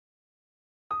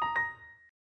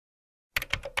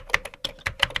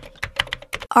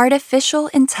Artificial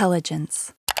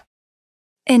intelligence.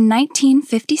 In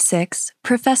 1956,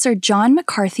 Professor John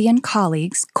McCarthy and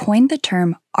colleagues coined the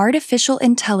term artificial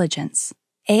intelligence,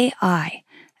 AI,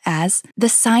 as the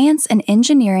science and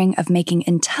engineering of making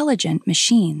intelligent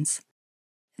machines.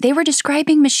 They were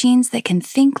describing machines that can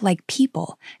think like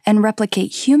people and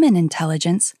replicate human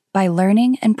intelligence by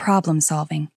learning and problem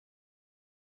solving.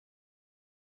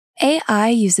 AI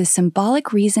uses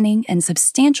symbolic reasoning and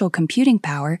substantial computing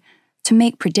power to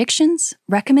make predictions,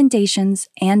 recommendations,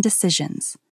 and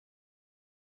decisions.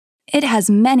 It has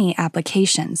many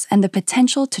applications and the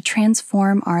potential to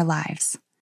transform our lives.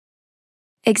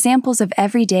 Examples of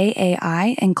everyday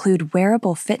AI include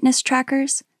wearable fitness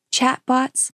trackers,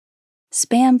 chatbots,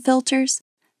 spam filters,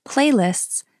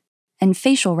 playlists, and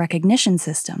facial recognition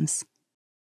systems.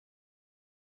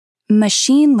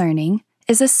 Machine learning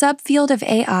is a subfield of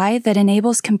AI that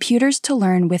enables computers to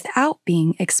learn without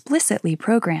being explicitly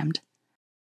programmed.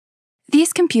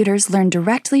 These computers learn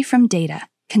directly from data,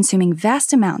 consuming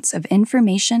vast amounts of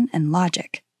information and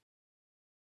logic.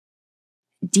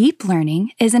 Deep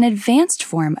learning is an advanced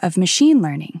form of machine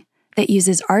learning that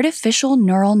uses artificial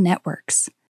neural networks.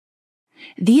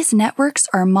 These networks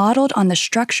are modeled on the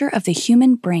structure of the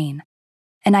human brain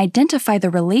and identify the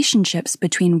relationships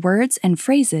between words and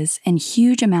phrases in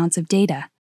huge amounts of data.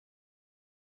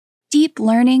 Deep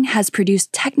learning has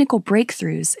produced technical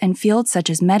breakthroughs in fields such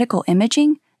as medical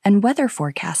imaging and weather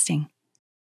forecasting.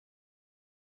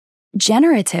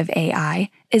 Generative AI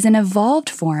is an evolved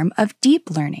form of deep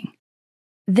learning.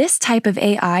 This type of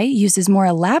AI uses more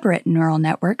elaborate neural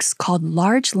networks called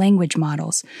large language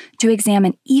models to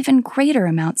examine even greater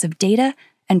amounts of data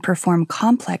and perform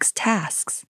complex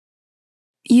tasks.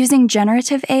 Using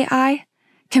generative AI,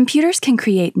 computers can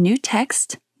create new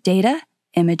text, data,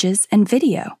 images, and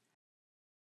video.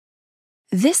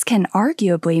 This can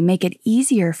arguably make it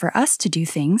easier for us to do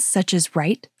things such as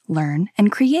write, learn, and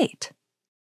create.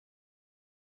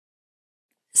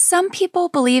 Some people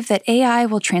believe that AI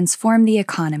will transform the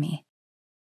economy.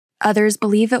 Others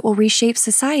believe it will reshape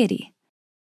society.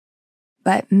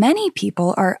 But many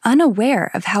people are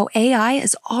unaware of how AI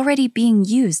is already being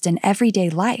used in everyday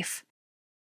life.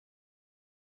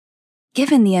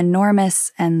 Given the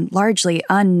enormous and largely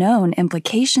unknown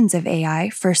implications of AI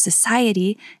for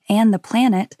society and the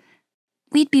planet,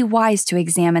 we'd be wise to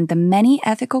examine the many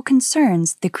ethical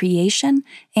concerns the creation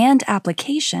and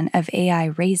application of AI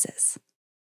raises.